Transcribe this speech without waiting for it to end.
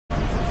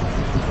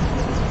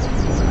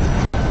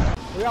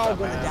We're all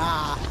gonna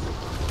die.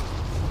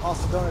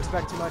 Also, don't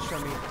expect too much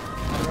from me.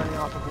 I'm running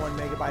off of 1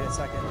 megabyte a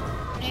second.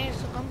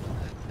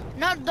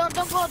 No, don't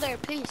go there,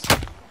 please.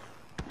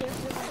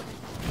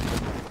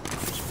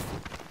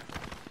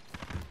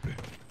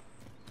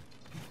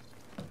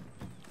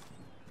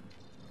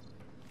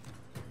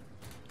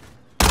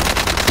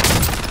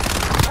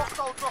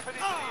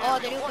 Oh,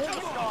 did you kill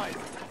him?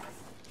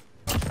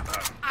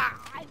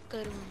 I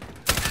got him.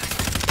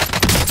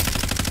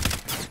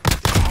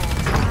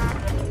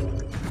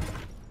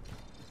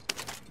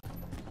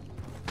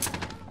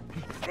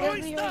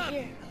 Right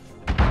here.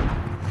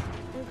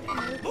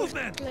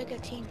 Movement! Like a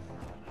team.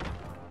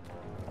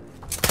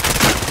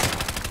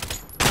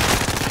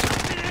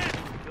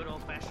 Good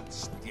old-fashioned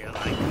still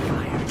like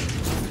fire.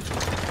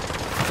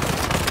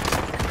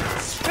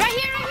 Right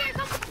here,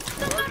 come.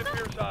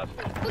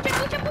 Pucha.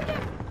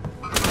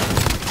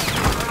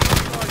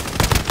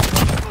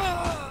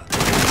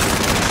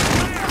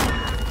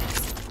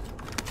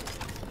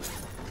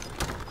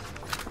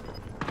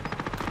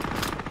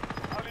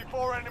 Only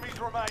 4 enemies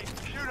remain.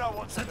 You know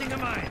what's Setting a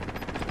mine.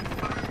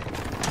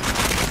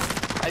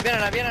 Ahí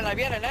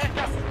vienen,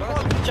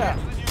 Póngase pucha.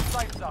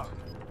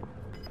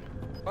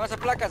 Póngase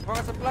placas,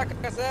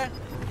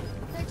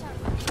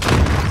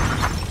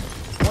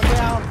 One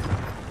down.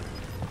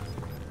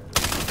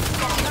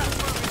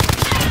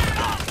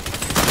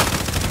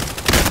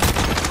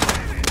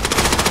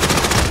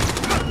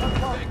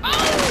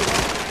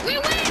 We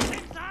win!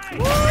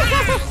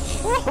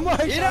 Oh my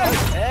god!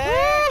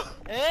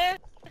 Eh?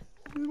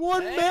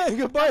 1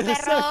 megabyte a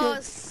second!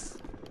 Perros!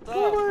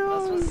 Oh my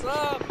That's what's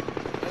up.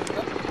 Let's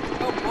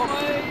go,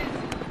 boys.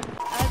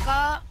 I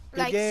got Good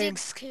like game.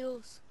 6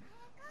 kills.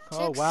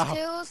 Oh 6 wow!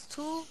 kills,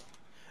 2.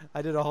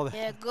 I did all that.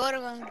 Yeah,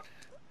 good one.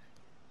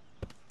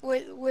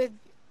 With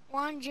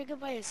 1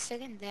 gigabyte a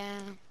second,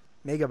 damn.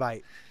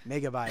 Megabyte.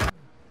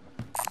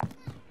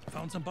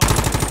 Found some bombs.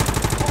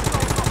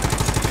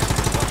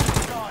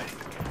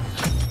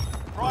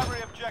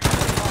 Primary objective.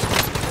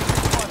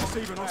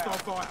 Receiving hostile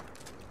fire.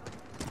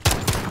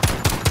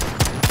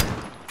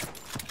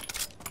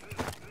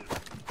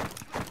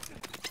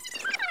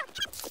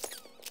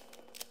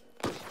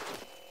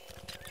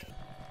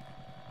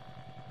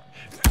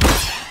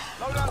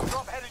 Loadout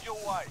drop headed your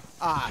way.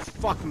 Ah,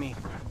 fuck me.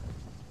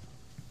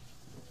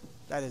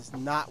 That is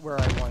not where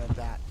I wanted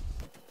that.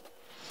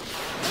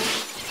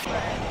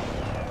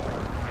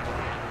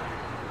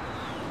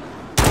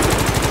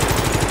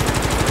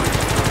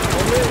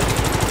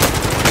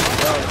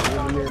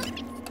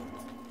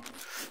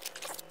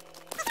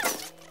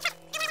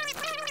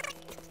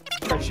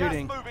 Start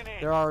shooting.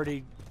 They're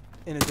already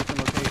in a different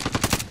location.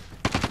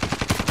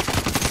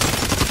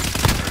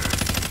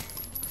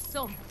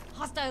 So,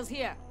 hostiles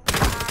here.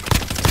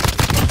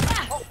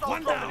 Hostile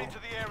One dropping down. into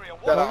the area.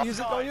 Don't use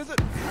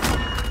it.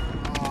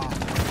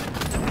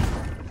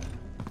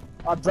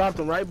 I dropped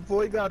him right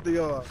before he got the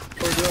yard.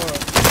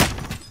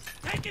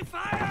 Taking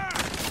fire!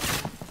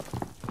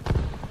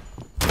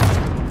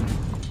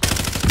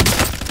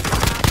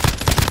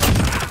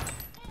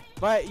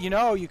 But you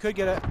know, you could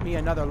get me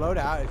another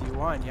loadout if you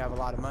want. You have a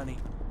lot of money.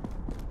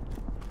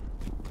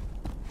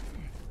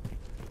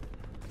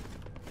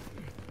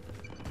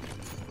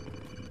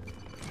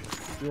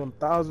 You want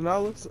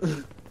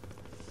 $1,000?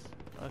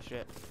 Oh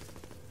shit.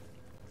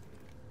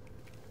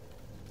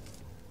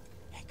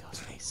 Hey,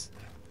 Ghostface.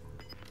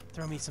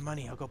 Throw me some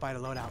money. I'll go buy the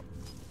loadout.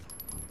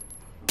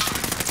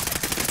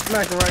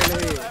 Smack him right in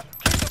the head.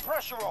 Keep the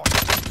pressure on.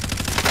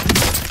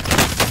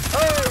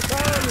 Oh,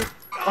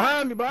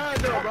 behind me,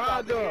 behind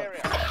door.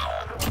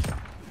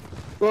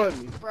 Go at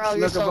me. Bro,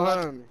 you're Snuck so up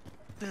behind me.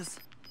 This.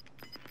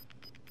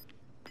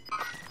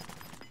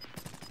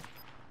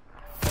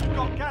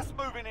 Got gas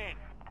moving in.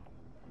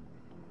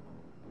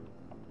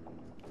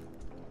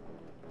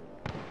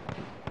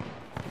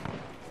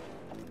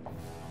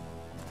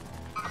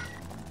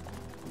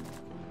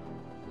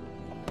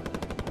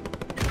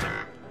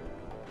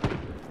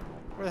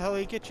 Where the hell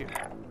did he get you?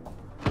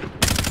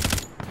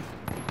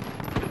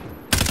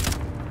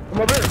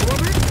 Come over here.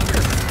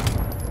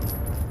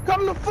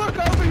 Come the fuck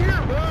over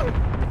here, bro.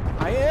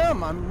 I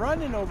am. I'm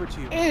running over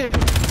to you.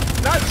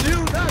 Not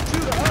you, the other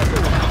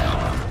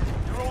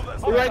You're all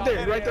that's one. Right there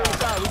on the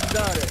side. We just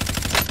died there.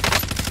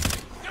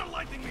 You're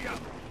lighting me up.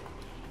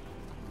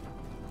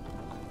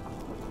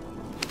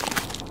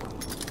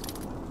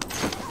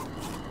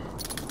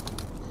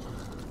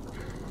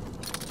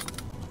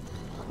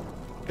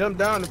 Come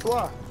down the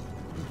fly.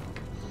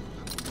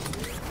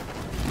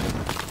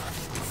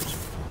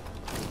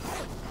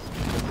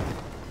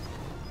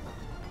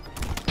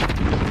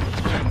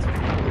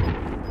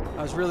 I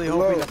was really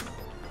hoping to...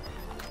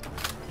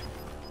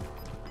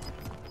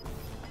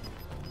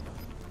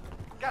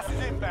 Gas is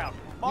inbound.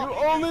 You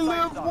only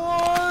live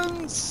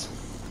once!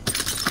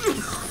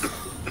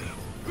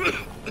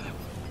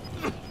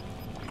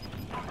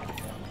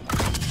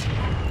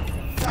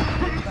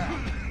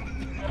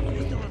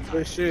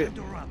 Good shit.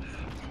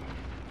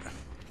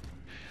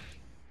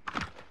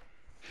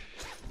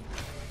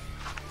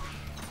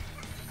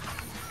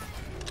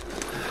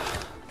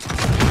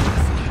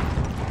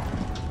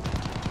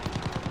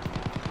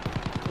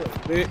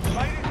 It,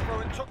 Made it through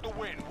and took the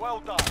win.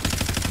 Well done.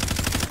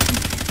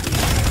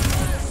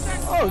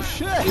 Oh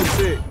shit! good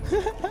shit.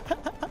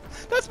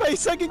 That's my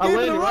second I game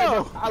in landed a right.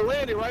 row. I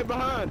landed right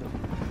behind him.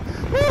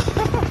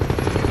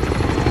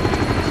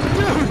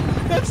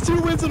 Dude, that's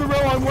 2 wins in a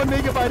row on 1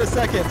 megabyte a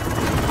second.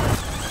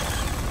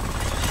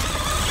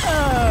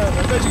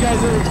 I bet you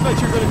guys didn't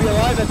expect you were going to be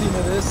alive at the end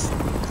of this.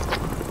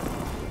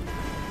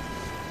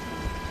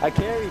 I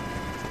carried.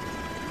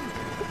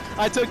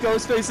 I took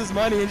Ghostface's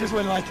money and just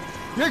went like,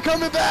 "You're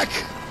coming back!"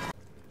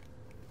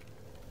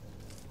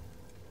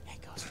 Hey,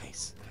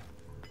 Ghostface.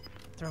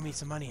 Throw me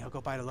some money, I'll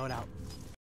go buy the loadout.